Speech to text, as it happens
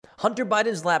Hunter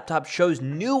Biden's laptop shows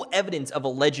new evidence of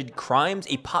alleged crimes.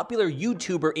 A popular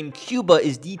YouTuber in Cuba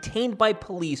is detained by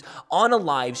police on a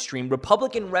live stream.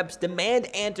 Republican reps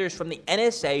demand answers from the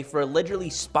NSA for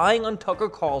allegedly spying on Tucker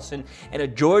Carlson, and a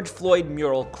George Floyd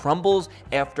mural crumbles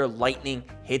after lightning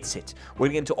hits it. We're going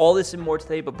to get into all this and more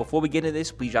today, but before we get into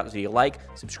this, please drop this video a like,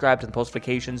 subscribe to the post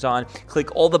notifications on,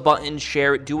 click all the buttons,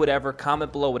 share it, do whatever,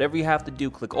 comment below, whatever you have to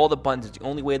do, click all the buttons. It's the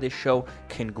only way this show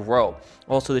can grow.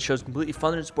 Also, this show is completely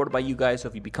funded and supported by you guys, so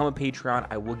if you become a Patreon,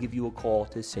 I will give you a call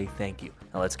to say thank you.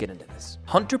 Now let's get into this.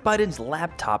 Hunter Biden's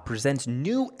laptop presents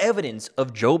new evidence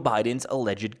of Joe Biden's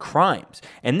alleged crimes.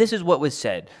 And this is what was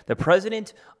said. The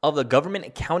president of the Government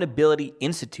Accountability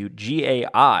Institute,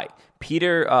 GAI,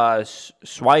 Peter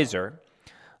Schweizer,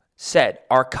 said,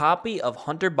 "Our copy of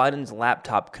Hunter Biden's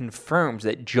laptop confirms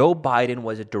that Joe Biden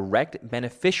was a direct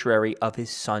beneficiary of his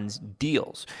son's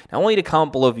deals." Now, I want you to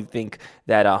comment below if you think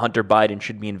that Hunter Biden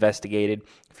should be investigated.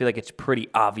 I feel like it's pretty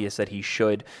obvious that he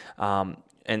should.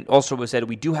 And also was said,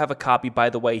 we do have a copy,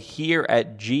 by the way, here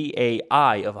at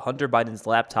GAI of Hunter Biden's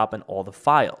laptop and all the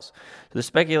files. So the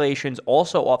speculations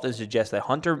also often suggest that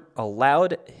Hunter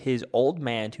allowed his old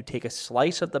man to take a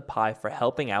slice of the pie for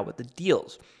helping out with the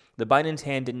deals. The Biden's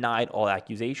hand denied all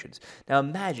accusations. Now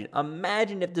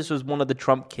imagine if this was one of the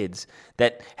Trump kids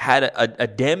that had a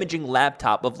damaging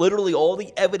laptop of literally all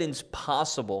the evidence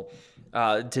possible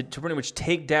to pretty much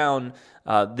take down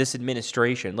this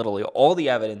administration. Literally all the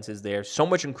evidence is there, so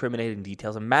much incriminating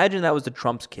details. Imagine that was the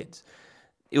Trump's kids.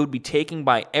 It would be taken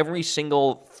by every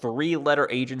single three-letter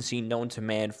agency known to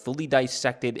man, fully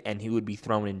dissected, and he would be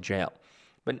thrown in jail.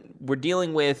 But we're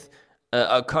dealing with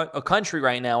a country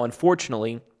right now,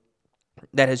 unfortunately,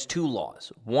 that has two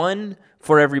laws, one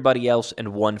for everybody else and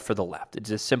one for the left. It's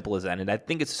as simple as that. And I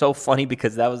think it's so funny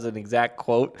because that was an exact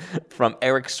quote from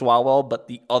Eric Swalwell, but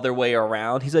the other way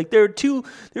around. He's like, there are two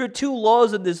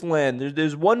laws in this land.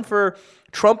 There's one for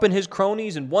Trump and his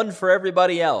cronies and one for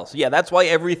everybody else. Yeah, that's why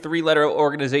every three-letter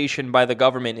organization by the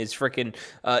government is freaking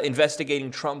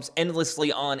investigating Trump's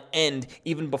endlessly on end,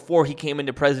 even before he came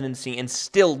into presidency, and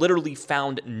still literally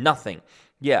found nothing.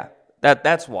 Yeah,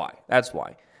 that's why. That's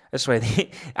why.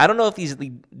 I don't know if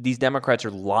these Democrats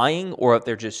are lying or if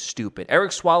they're just stupid.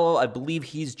 Eric Swalwell, I believe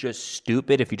he's just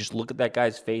stupid. If you just look at that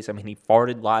guy's face, I mean, he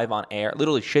farted live on air,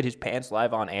 literally shit his pants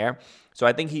live on air. So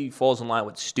I think he falls in line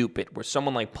with stupid. Where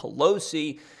someone like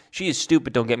Pelosi, she is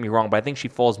stupid, don't get me wrong, but I think she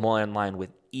falls more in line with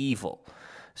evil.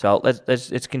 So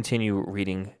let's continue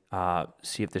reading,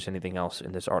 see if there's anything else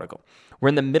in this article. We're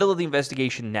in the middle of the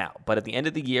investigation now, but at the end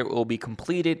of the year, it will be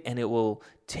completed, and it will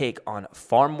take on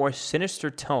far more sinister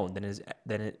tone than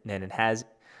it has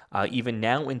even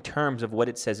now in terms of what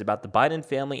it says about the Biden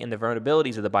family and the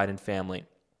vulnerabilities of the Biden family.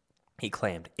 He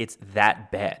claimed it's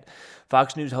that bad.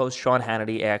 Fox News host Sean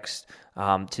Hannity asked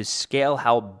to scale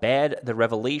how bad the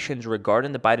revelations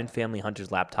regarding the Biden family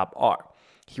Hunter's laptop are.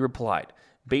 He replied,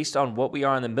 "Based on what we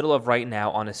are in the middle of right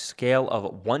now, on a scale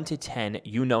of 1 to 10,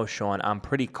 you know, Sean, I'm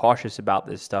pretty cautious about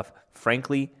this stuff.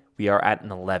 Frankly, we are at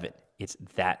an 11. It's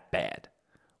that bad."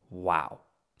 Wow.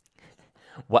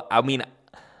 Well, I mean,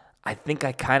 I think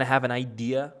I kind of have an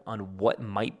idea on what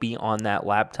might be on that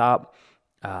laptop,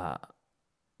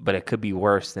 but it could be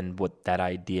worse than what that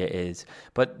idea is.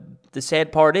 But the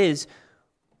sad part is,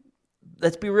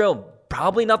 let's be real,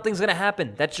 probably nothing's going to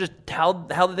happen. That's just how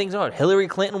the things are. Hillary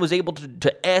Clinton was able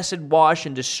to acid wash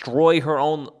and destroy her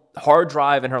own hard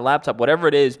drive and her laptop, whatever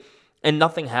it is, and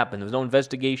nothing happened. There was no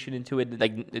investigation into it.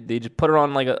 Like, they just put her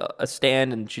on like a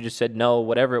stand, and she just said no,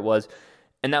 whatever it was,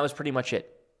 and that was pretty much it.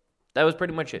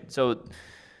 So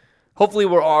hopefully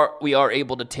we are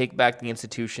able to take back the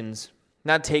institutions,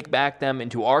 not take back them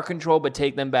into our control, but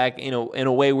take them back in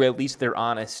a way where at least they're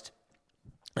honest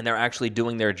and they're actually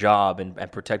doing their job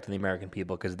and protecting the American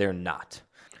people, because they're not.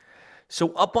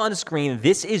 So up on screen,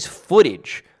 this is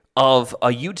footage of a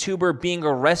YouTuber being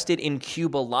arrested in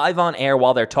Cuba live on air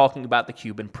while they're talking about the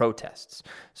Cuban protests.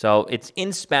 So it's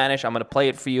in Spanish. I'm going to play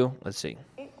it for you. Let's see.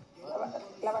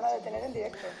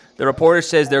 The reporter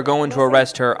says they're going to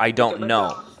arrest her. I don't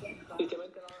know.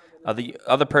 The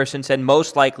other person said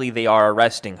most likely they are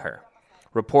arresting her.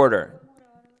 Reporter,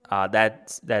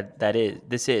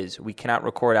 this is, we cannot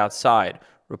record outside.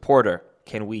 Reporter,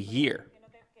 can we hear?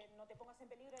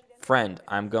 Friend,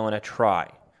 I'm going to try.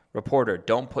 Reporter,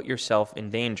 don't put yourself in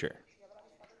danger.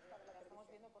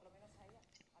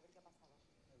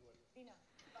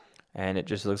 And it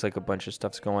just looks like a bunch of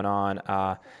stuff's going on.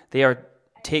 They are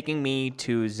taking me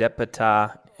to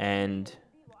Zepata and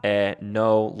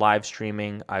no live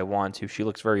streaming. I want to. She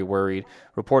looks very worried.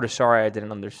 Reporter, sorry, I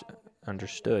didn't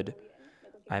understood.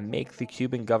 I make the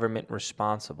Cuban government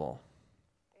responsible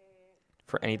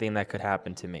for anything that could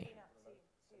happen to me.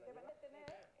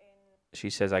 She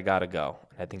says, I gotta go.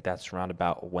 I think that's around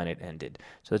about when it ended.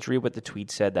 So let's read what the tweet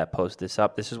said that posted this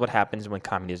up. This is what happens when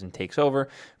communism takes over.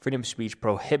 Freedom of speech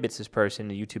prohibits this person,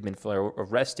 the YouTube influencer,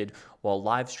 arrested while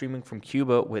live streaming from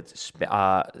Cuba with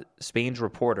Spain's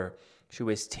reporter. She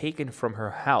was taken from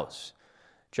her house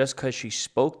just because she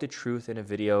spoke the truth in a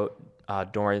video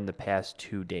during the past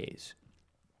 2 days.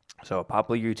 So a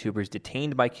popular YouTuber is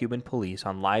detained by Cuban police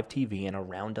on live TV in a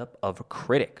roundup of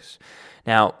critics.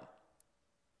 Now,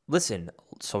 listen,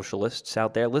 socialists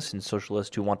out there,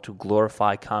 socialists who want to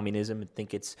glorify communism and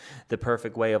think it's the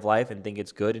perfect way of life and think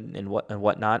it's good and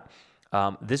whatnot.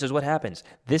 This is what happens.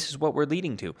 This is what we're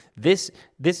leading to.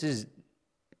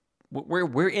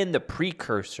 We're in the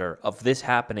precursor of this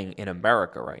happening in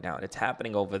America right now, and it's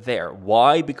happening over there.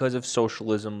 Why? Because of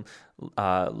socialism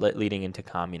leading into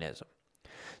communism.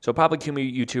 So a popular Cuban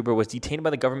YouTuber was detained by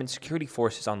the government security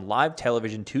forces on live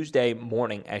television Tuesday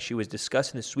morning as she was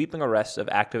discussing the sweeping arrests of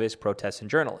activists, protests, and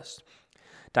journalists.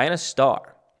 Diana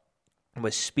Starr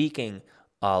was speaking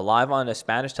live on a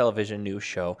Spanish television news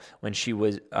show when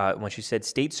she said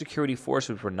state security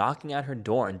forces were knocking at her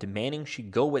door and demanding she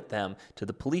go with them to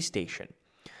the police station.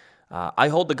 I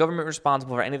hold the government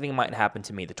responsible for anything that might happen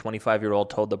to me, the 25-year-old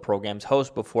told the program's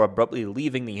host before abruptly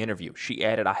leaving the interview. She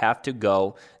added, I have to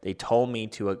go. They told me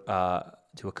to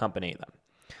accompany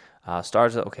them.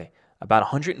 Stars, okay. About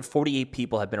 148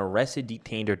 people have been arrested,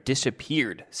 detained, or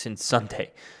disappeared since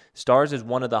Sunday. Stars is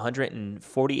one of the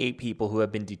 148 people who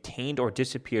have been detained or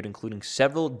disappeared, including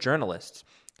several journalists,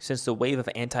 since the wave of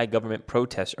anti-government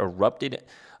protests erupted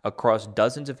across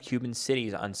dozens of Cuban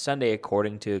cities on Sunday,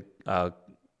 according to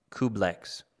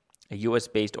Kublex, a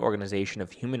U.S.-based organization of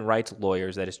human rights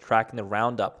lawyers that is tracking the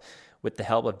roundup with the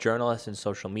help of journalists and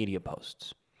social media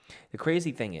posts. The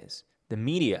crazy thing is, the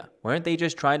media, weren't they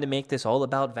just trying to make this all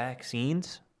about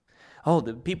vaccines? Oh,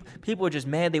 the people were just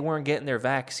mad they weren't getting their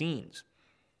vaccines.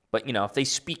 But, if they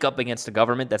speak up against the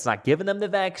government that's not giving them the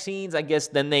vaccines, I guess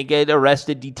then they get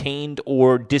arrested, detained,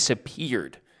 or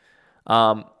disappeared.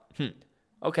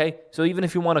 Okay, so even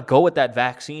if you want to go with that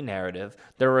vaccine narrative,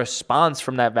 the response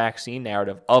from that vaccine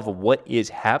narrative of what is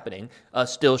happening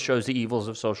still shows the evils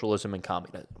of socialism and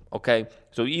communism, okay?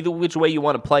 So either which way you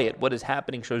want to play it, what is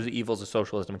happening shows the evils of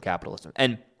socialism and capitalism.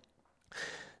 And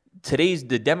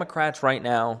the Democrats right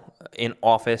now in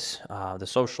office, the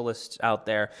socialists out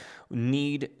there,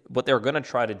 what they're going to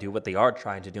try to do, what they are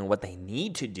trying to do, and what they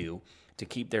need to do to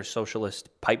keep their socialist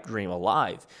pipe dream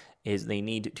alive is they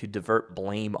need to divert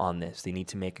blame on this. They need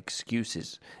to make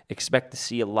excuses. Expect to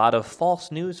see a lot of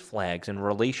false news flags in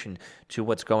relation to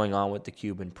what's going on with the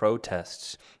Cuban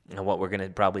protests. And what we're going to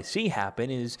probably see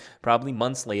happen is probably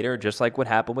months later, just like what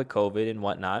happened with COVID and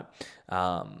whatnot,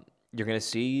 you're going to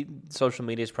see social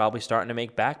media is probably starting to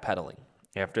make backpedaling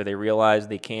after they realize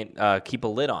they can't keep a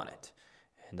lid on it.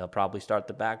 And they'll probably start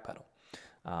the backpedal.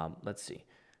 Let's see.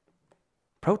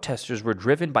 Protesters were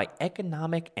driven by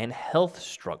economic and health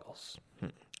struggles.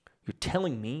 You're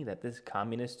telling me that this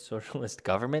communist socialist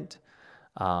government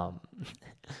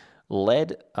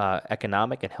led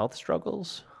economic and health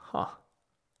struggles?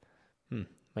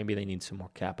 Maybe they need some more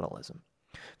capitalism.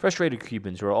 Frustrated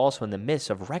Cubans who are also in the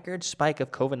midst of record spike of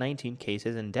COVID-19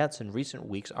 cases and deaths in recent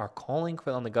weeks are calling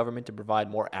on the government to provide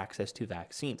more access to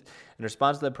vaccines. In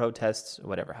response to the protests,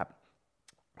 whatever happened.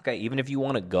 Okay, even if you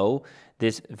want to go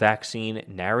this vaccine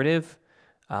narrative,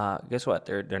 guess what?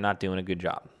 They're not doing a good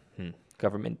job. The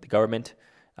government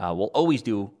will always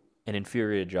do an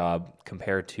inferior job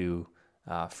compared to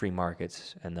free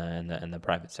markets and the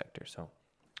private sector. So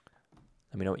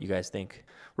let me know what you guys think.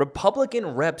 Republican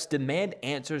reps demand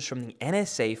answers from the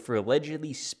NSA for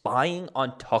allegedly spying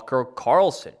on Tucker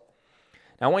Carlson.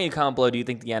 Now, I want you to comment below, do you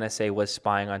think the NSA was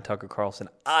spying on Tucker Carlson?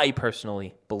 I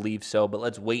personally believe so, but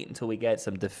let's wait until we get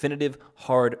some definitive,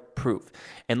 hard proof.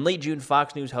 In late June,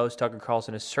 Fox News host Tucker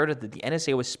Carlson asserted that the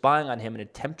NSA was spying on him in an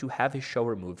attempt to have his show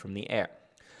removed from the air.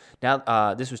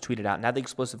 Now, this was tweeted out. Now, the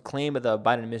explosive claim of the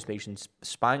Biden administration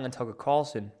spying on Tucker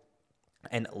Carlson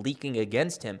and leaking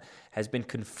against him has been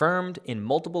confirmed in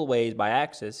multiple ways by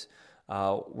Axios,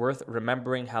 worth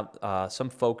remembering how some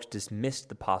folks dismissed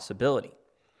the possibility.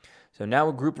 So now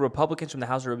a group of Republicans from the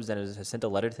House of Representatives has sent a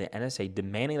letter to the NSA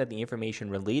demanding that the information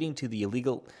relating to the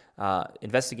illegal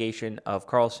investigation of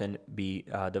Carlson be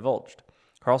divulged.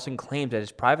 Carlson claims that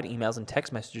his private emails and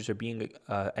text messages are being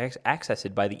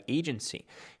accessed by the agency.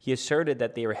 He asserted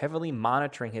that they are heavily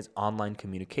monitoring his online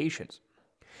communications.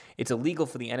 It's illegal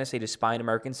for the NSA to spy on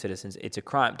American citizens. It's a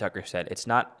crime, Tucker said. It's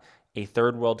not a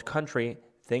third world country.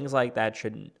 Things like that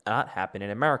should not happen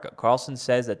in America. Carlson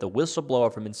says that the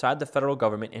whistleblower from inside the federal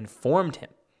government informed him.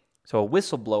 So a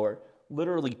whistleblower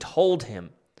literally told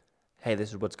him, hey, this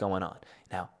is what's going on.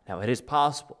 Now it is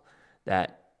possible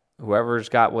that whoever's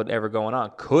got whatever going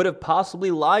on could have possibly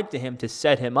lied to him to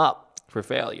set him up for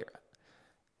failure.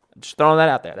 I'm just throwing that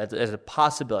out there. That's a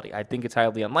possibility. I think it's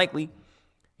highly unlikely.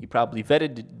 He probably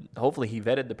hopefully he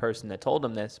vetted the person that told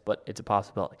him this, but it's a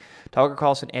possibility. Tucker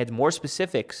Carlson adds more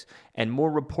specifics and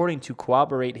more reporting to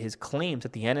corroborate his claims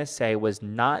that the NSA was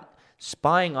not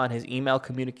spying on his email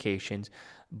communications,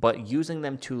 but using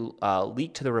them to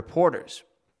leak to the reporters.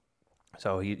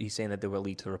 So he's saying that they were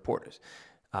leaked to the reporters.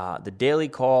 The Daily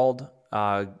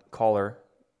Caller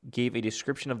gave a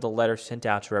description of the letter sent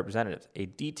out to representatives, a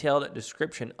detailed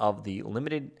description of the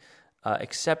limited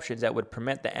exceptions that would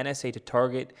permit the NSA to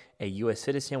target a U.S.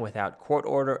 citizen without court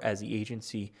order as the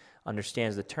agency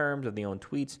understands the terms of the own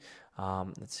tweets.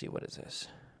 Let's see, what is this?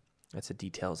 That's the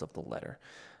details of the letter.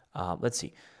 Let's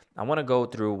see. I want to go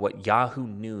through what Yahoo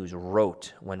News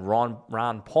wrote when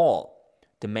Ron Paul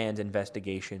demands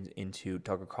investigations into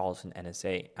Tucker Carlson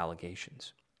NSA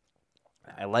allegations.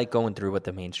 I like going through what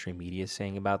the mainstream media is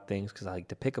saying about things because I like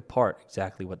to pick apart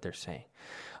exactly what they're saying.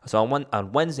 So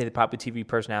on Wednesday, the popular TV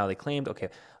personality claimed,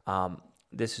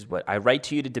 this is what I write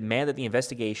to you to demand that the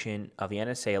investigation of the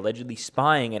NSA allegedly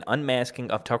spying and unmasking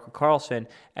of Tucker Carlson,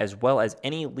 as well as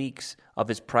any leaks of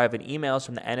his private emails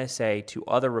from the NSA to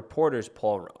other reporters,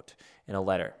 Paul wrote in a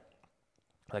letter.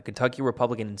 A Kentucky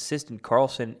Republican insisted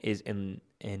Carlson is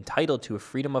entitled to a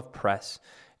freedom of press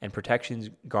and protections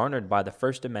garnered by the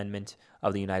First Amendment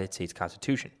of the United States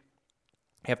Constitution.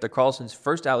 After Carlson's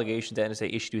first allegations, the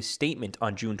NSA issued a statement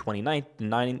on June 29th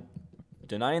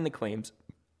denying the claims,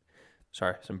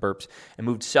 and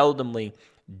moved seldomly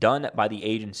done by the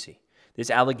agency. This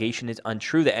allegation is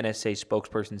untrue, the NSA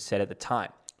spokesperson said at the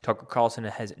time. Tucker Carlson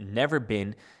has never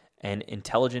been an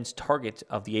intelligence target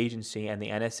of the agency, and the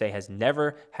NSA has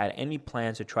never had any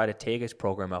plans to try to take his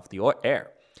program off the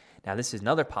air. Now, this is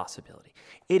another possibility.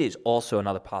 It is also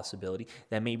another possibility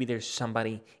that maybe there's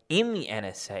somebody in the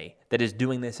NSA that is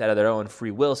doing this out of their own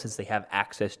free will since they have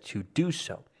access to do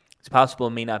so. It's possible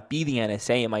it may not be the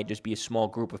NSA. It might just be a small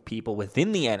group of people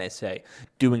within the NSA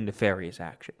doing nefarious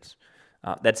actions.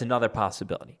 That's another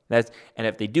possibility. And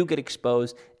if they do get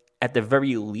exposed, at the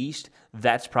very least,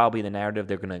 that's probably the narrative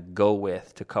they're going to go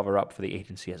with to cover up for the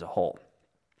agency as a whole.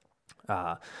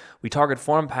 We target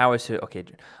foreign powers to,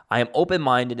 I am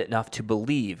open-minded enough to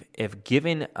believe, if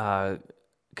given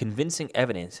convincing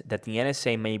evidence, that the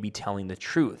NSA may be telling the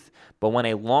truth. But when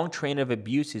a long train of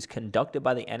abuse is conducted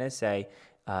by the NSA,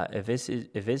 if this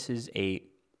is a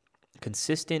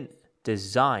consistent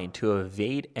design to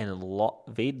evade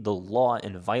the law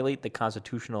and violate the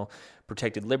constitutional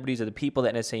protected liberties of the people,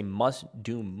 the NSA must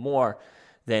do more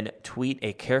than tweet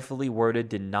a carefully worded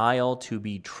denial to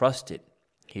be trusted,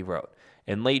 he wrote.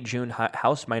 In late June,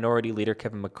 House Minority Leader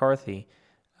Kevin McCarthy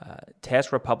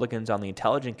tasked Republicans on the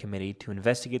Intelligence Committee to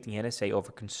investigate the NSA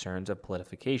over concerns of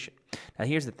politicization. Now,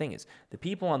 here's the thing is, the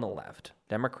people on the left,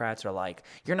 Democrats, are like,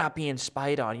 you're not being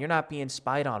spied on. You're not being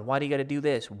spied on. Why do you got to do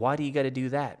this? Why do you got to do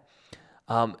that?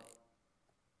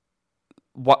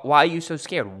 Why are you so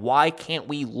scared? Why can't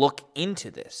we look into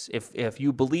this? If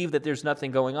you believe that there's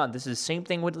nothing going on, this is the same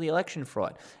thing with the election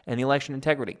fraud and the election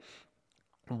integrity.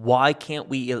 Why can't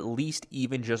we at least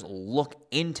even just look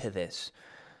into this?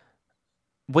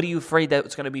 What are you afraid that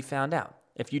it's going to be found out?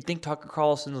 If you think Tucker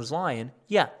Carlson was lying,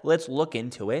 yeah, let's look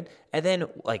into it. And then,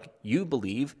 you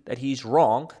believe that he's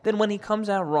wrong, then when he comes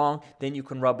out wrong, then you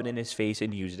can rub it in his face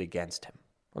and use it against him.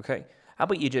 Okay? How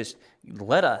about you just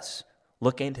let us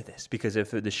look into this? Because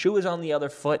if the shoe is on the other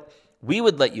foot, we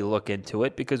would let you look into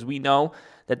it because we know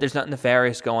that there's nothing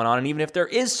nefarious going on. And even if there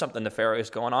is something nefarious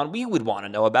going on, we would want to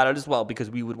know about it as well because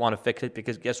we would want to fix it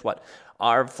because guess what?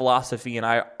 Our philosophy and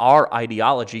our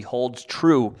ideology holds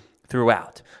true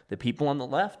throughout. The people on the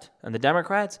left and the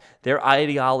Democrats, their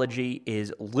ideology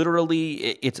is literally,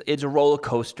 it's a roller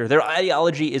coaster. Their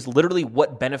ideology is literally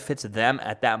what benefits them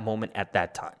at that moment, at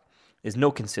that time. There's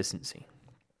no consistency.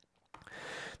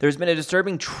 There's been a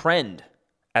disturbing trend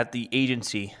at the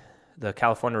agency, the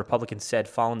California Republicans said,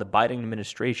 following the Biden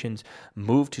administration's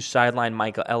move to sideline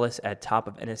Michael Ellis at top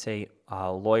of NSA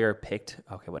lawyer picked.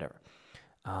 Okay, whatever.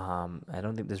 I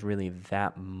don't think there's really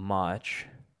that much.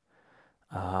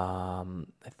 I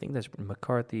think that's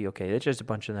McCarthy. Okay, it's just a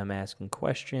bunch of them asking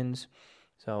questions.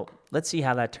 So let's see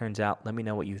how that turns out. Let me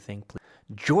know what you think, please.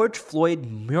 George Floyd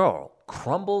mural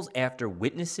crumbles after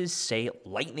witnesses say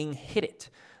lightning hit it.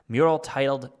 Mural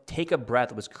titled Take a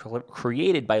Breath was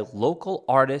created by local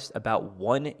artists about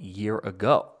 1 year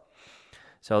ago.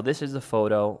 So this is the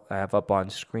photo I have up on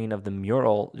screen of the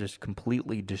mural just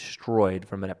completely destroyed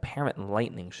from an apparent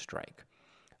lightning strike.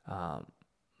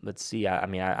 let's see. I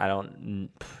don't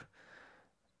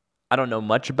know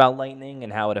much about lightning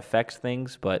and how it affects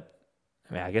things, but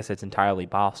I guess it's entirely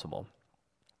possible.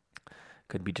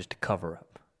 Could be just a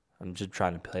cover-up. I'm just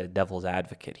trying to play a devil's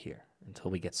advocate here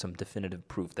until we get some definitive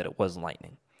proof that it was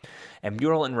lightning. A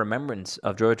mural in remembrance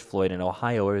of George Floyd in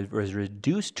Ohio was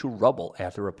reduced to rubble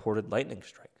after a reported lightning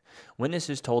strike.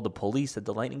 Witnesses told the police that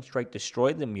the lightning strike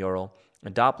destroyed the mural. A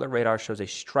Doppler radar shows a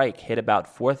strike hit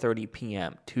about 4:30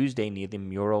 p.m. Tuesday near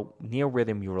where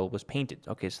the mural was painted.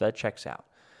 Okay, so that checks out,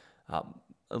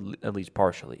 at least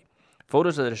partially.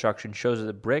 Photos of the destruction shows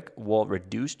the brick wall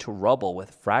reduced to rubble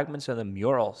with fragments of the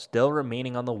mural still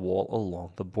remaining on the wall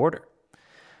along the border.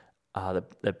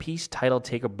 The piece titled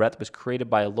 "Take a Breath" was created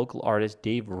by a local artist,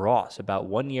 Dave Ross, about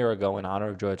 1 year ago in honor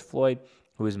of George Floyd,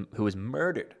 who was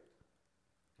murdered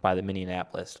by the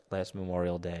Minneapolis last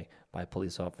Memorial Day by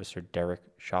police officer Derek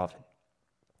Chauvin.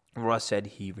 Ross said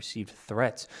he received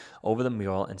threats over the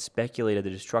mural and speculated the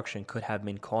destruction could have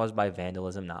been caused by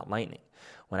vandalism, not lightning.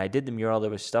 When I did the mural,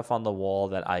 there was stuff on the wall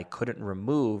that I couldn't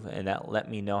remove, and that let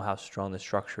me know how strong the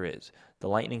structure is. The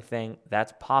lightning thing,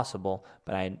 that's possible,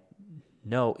 but I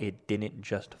know it didn't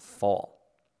just fall.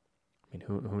 I mean,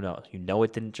 who knows? You know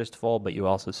it didn't just fall, but you're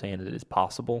also saying that it is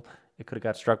possible it could have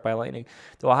got struck by lightning.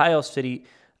 The Ohio City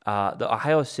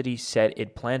said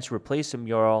it plans to replace the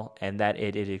mural and that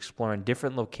it is exploring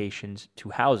different locations to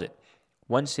house it.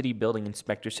 One city building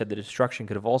inspector said the destruction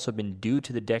could have also been due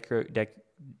to the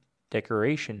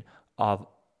decoration of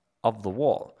the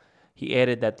wall. He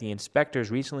added that the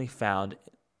inspectors recently found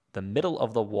the middle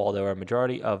of the wall, where a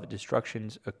majority of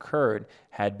destructions occurred,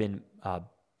 had been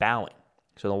bowing.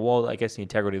 So the wall, I guess the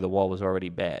integrity of the wall was already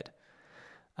bad.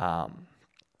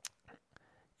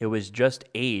 It was just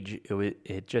age.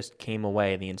 It just came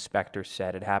away, the inspector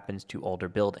said. It happens to older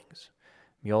buildings.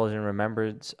 Murals in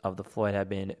remembrance of the Floyd have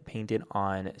been painted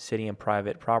on city and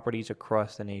private properties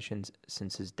across the nation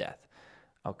since his death.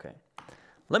 Okay.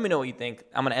 Let me know what you think.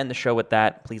 I'm going to end the show with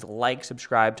that. Please like,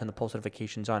 subscribe, turn the post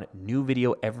notifications on. New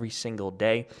video every single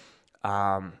day.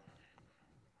 I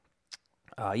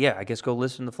guess go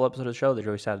listen to the full episode of the show, the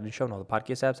Joey Saturday Show, and all the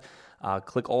podcast apps.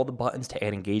 Click all the buttons to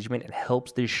add engagement. It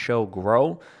helps this show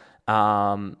grow.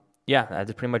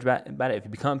 That's pretty much about it. If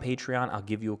you become a Patreon, I'll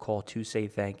give you a call to say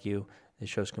thank you. This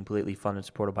show is completely funded and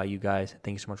supported by you guys.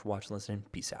 Thank you so much for watching and listening.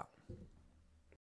 Peace out.